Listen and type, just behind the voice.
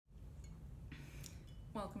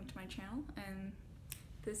welcome to my channel, and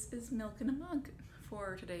this is Milk in a Mug.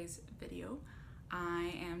 For today's video,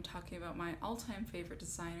 I am talking about my all-time favorite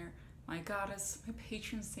designer, my goddess, my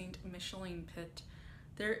patron saint, Micheline Pitt.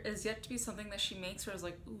 There is yet to be something that she makes where I was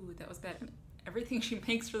like, ooh, that was bad. Everything she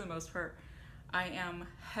makes, for the most part, I am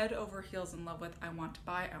head over heels in love with. I want to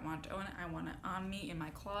buy it, I want to own it, I want it on me in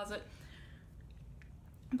my closet.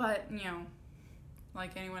 But, you know,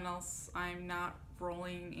 like anyone else, I'm not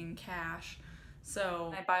rolling in cash.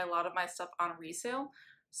 So I buy a lot of my stuff on resale.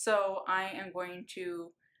 So I am going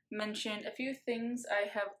to mention a few things I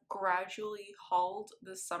have gradually hauled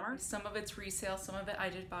this summer. Some of it's resale, some of it I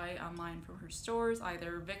did buy online from her stores,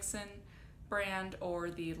 either Vixen brand or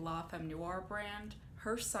the La Femme Noir brand.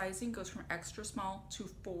 Her sizing goes from extra small to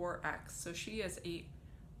 4X. So she is a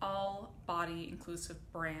all body inclusive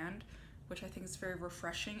brand, which I think is very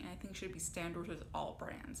refreshing, and I think should be standard with all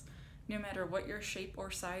brands. No matter what your shape or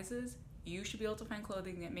size is, you should be able to find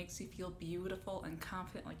clothing that makes you feel beautiful and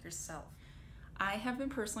confident like yourself. I have been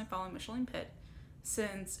personally following Micheline Pitt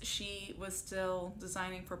since she was still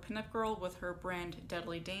designing for Pinup Girl with her brand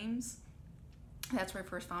Deadly Dames. That's where I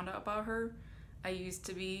first found out about her. I used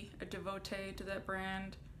to be a devotee to that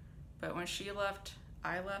brand, but when she left,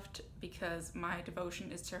 I left because my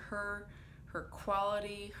devotion is to her, her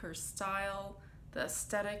quality, her style, the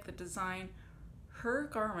aesthetic, the design. Her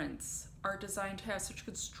garments are designed to have such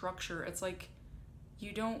good structure. It's like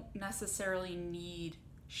you don't necessarily need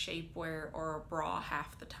shapewear or a bra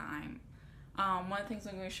half the time. One of the things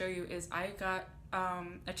I'm going to show you is I got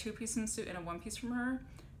a two-piece swimsuit and a one-piece from her.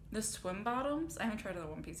 The swim bottoms, I haven't tried the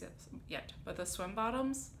one-piece yet, but the swim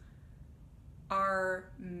bottoms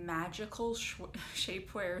are magical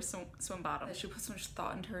shapewear swim bottoms. She puts so much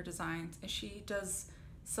thought into her designs, and she does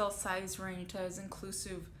sell size range that is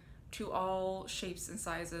inclusive to all shapes and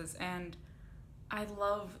sizes. And I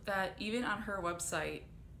love that even on her website,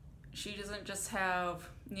 she doesn't just have,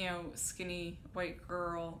 you know, skinny white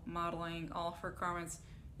girl modeling all of her garments.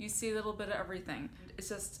 You see a little bit of everything. It's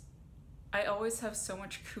just, I always have so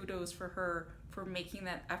much kudos for her for making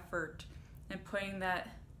that effort and putting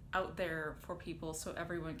that out there for people so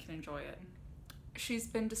everyone can enjoy it. She's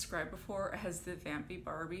been described before as the vampy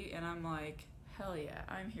Barbie, and I'm like, hell yeah,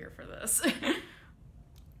 I'm here for this.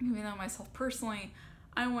 Even though myself personally,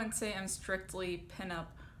 I wouldn't say I'm strictly pinup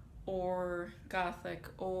or gothic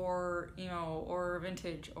or, you know, or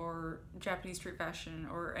vintage or Japanese street fashion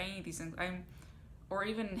or any of these things. Or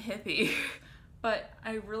even hippie. But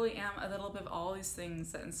I really am a little bit of all these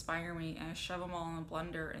things that inspire me, and I shove them all in a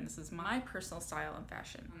blender, and this is my personal style and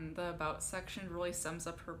fashion. And the About section really sums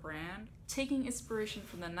up her brand, taking inspiration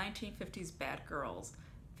from the 1950s bad girls,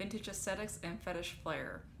 vintage aesthetics, and fetish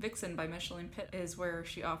flair. Vixen by Micheline Pitt is where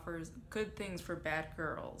she offers good things for bad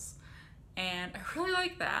girls. And I really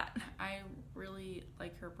like that. I really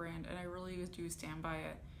like her brand, and I really do stand by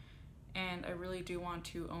it. And I really do want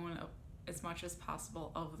to own as much as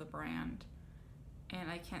possible of the brand. And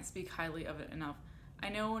I can't speak highly of it enough. I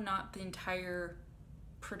know not the entire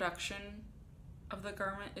production of the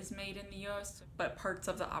garment is made in the US, but parts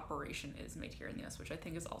of the operation is made here in the US, which I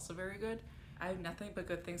think is also very good. I have nothing but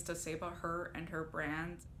good things to say about her and her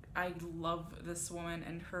brand. I love this woman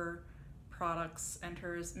and her products and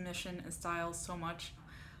her mission and style so much.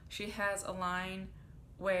 She has a line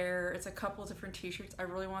where it's a couple different t-shirts. I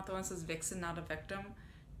really want the one that says Vixen, not a victim.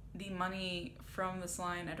 The money from this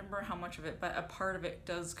line, I don't remember how much of it, but a part of it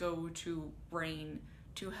does go to Brain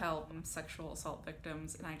to help sexual assault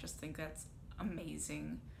victims, and I just think that's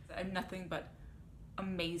amazing. I have nothing but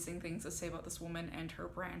amazing things to say about this woman and her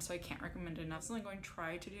brand, so I can't recommend it enough. Something I'm going to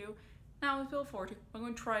try to do, now I feel forward to, what I'm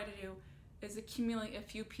going to try to do is accumulate a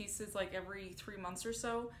few pieces like every 3 months or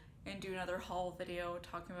so and do another haul video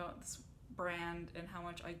talking about this brand and how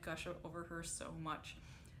much I gush over her so much.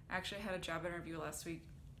 I actually had a job interview last week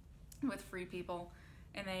with Free People,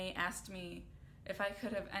 and they asked me if I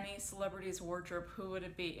could have any celebrity's wardrobe, who would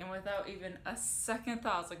it be? And without even a second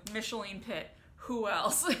thought, I was like, Micheline Pitt, who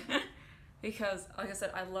else? Because, like I said,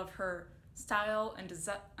 I love her style and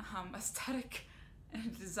aesthetic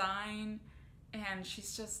and design, and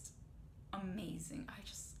she's just amazing. I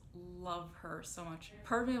just love her so much.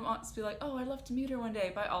 Part of me wants to be like, oh, I'd love to meet her one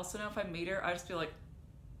day, but I also know if I meet her, I'd just be like,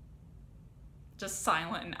 just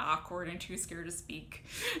silent and awkward and too scared to speak.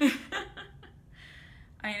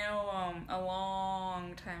 I know a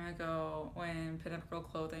long time ago when Pinup Girl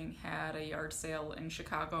Clothing had a yard sale in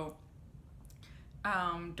Chicago,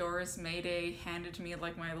 Doris Mayday handed to me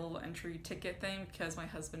like my little entry ticket thing because my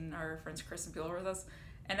husband and our friends Chris and Bill were with us,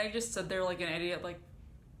 and I just stood there like an idiot, like,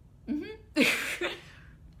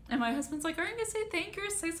 and my husband's like, are you gonna say thank you or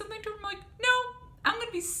say something to him? I'm like, no, I'm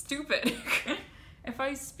gonna be stupid. If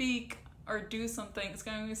I speak or do something, it's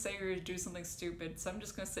going to say or do something stupid, so I'm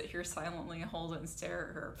just going to sit here silently and hold it and stare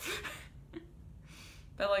at her.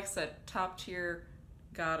 But like I said, top tier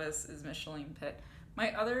goddess is Micheline Pitt.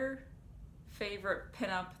 My other favorite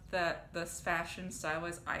pinup that this fashion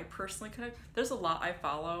style-wise I personally could have, there's a lot I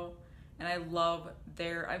follow and I love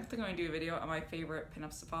their, I think I'm going to do a video on my favorite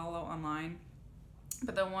pinups to follow online.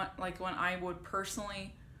 But the one, like when I would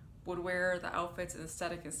personally would wear the outfits and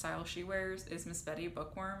aesthetic and style she wears is Miss Betty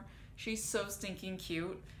Bookworm. She's so stinking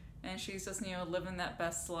cute and she's just, you know, living that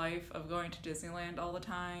best life of going to Disneyland all the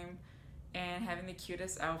time and having the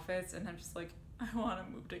cutest outfits, and I'm just like, I want to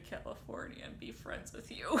move to California and be friends with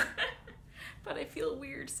you. But I feel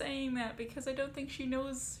weird saying that because I don't think she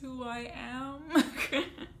knows who I am.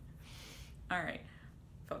 Alright,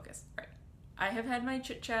 focus. Alright, I have had my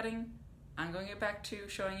chit-chatting. I'm going to get back to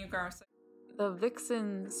showing you garments. The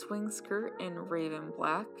Vixen swing skirt in Raven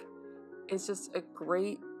Black is just a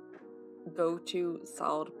great go-to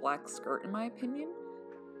solid black skirt in my opinion.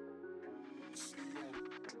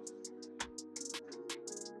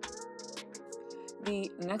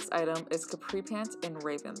 The next item is capri pants in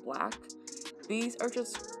Raven Black. These are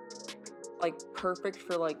just like perfect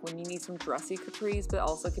for like when you need some dressy capris, but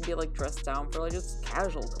also can be like dressed down for like just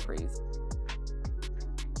casual capris.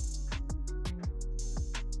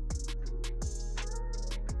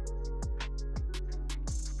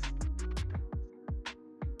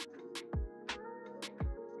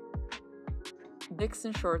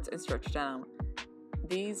 Vixen shorts and stretch denim.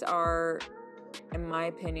 These are, in my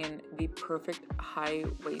opinion, the perfect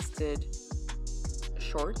high-waisted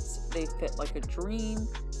shorts. They fit like a dream.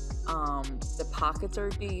 The pockets are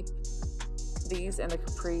deep. These and the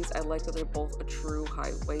capris, I like that they're both a true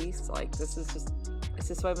high waist. Like this is just, it's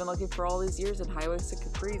just what I've been looking for all these years in high-waisted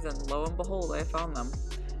capris, and lo and behold, I found them.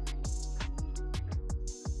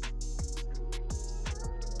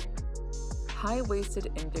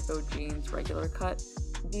 High-waisted indigo jeans, regular cut.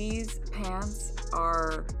 These pants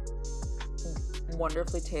are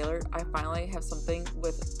wonderfully tailored. I finally have something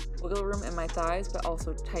with wiggle room in my thighs, but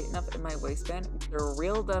also tight enough in my waistband. They're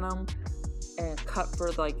real denim and cut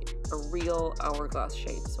for like a real hourglass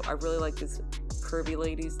shape. So I really like these curvy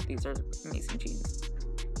ladies. These are amazing jeans.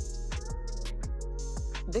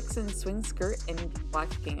 Vixen swing skirt in black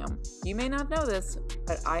gingham. You may not know this,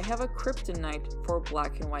 but I have a kryptonite for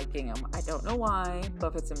black and white gingham. I don't know why,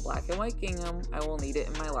 but if it's in black and white gingham, I will need it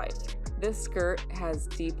in my life. This skirt has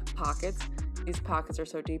deep pockets. These pockets are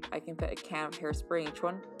so deep I can fit a can of hairspray in each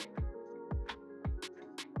one.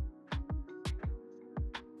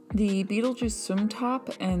 The Beetlejuice swim top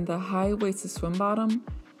and the high-waisted swim bottom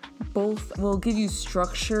both will give you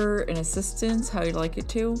structure and assistance how you like it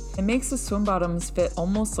to. It makes the swim bottoms fit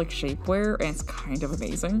almost like shapewear, and it's kind of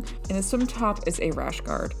amazing. And the swim top is a rash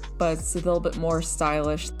guard, but it's a little bit more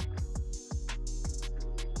stylish.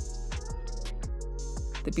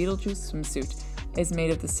 The Beetlejuice swimsuit is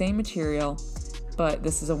made of the same material, but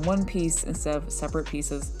this is a one piece instead of separate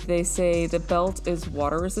pieces. They say the belt is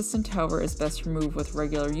water resistant, however is best removed with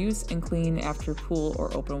regular use and clean after pool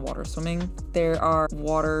or open water swimming. There are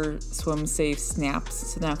water swim safe snaps,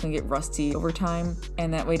 so they're not going to get rusty over time,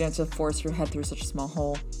 and that way you don't have to force your head through such a small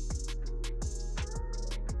hole.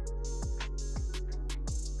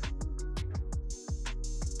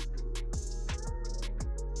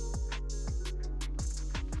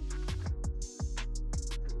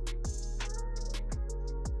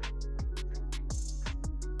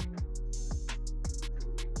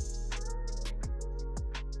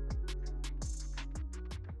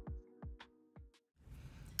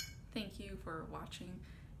 Thank you for watching,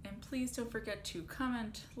 and please don't forget to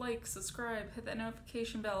comment, like, subscribe, hit that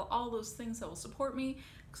notification bell, all those things that will support me,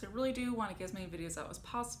 because I really do want to get as many videos out as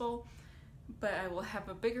possible, but I will have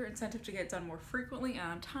a bigger incentive to get done more frequently and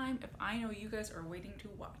on time if I know you guys are waiting to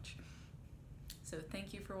watch. So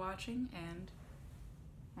thank you for watching, and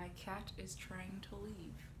my cat is trying to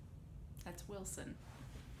leave. That's Wilson.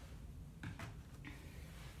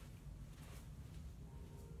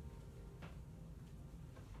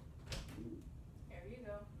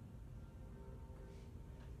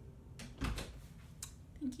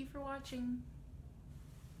 Thank you for watching.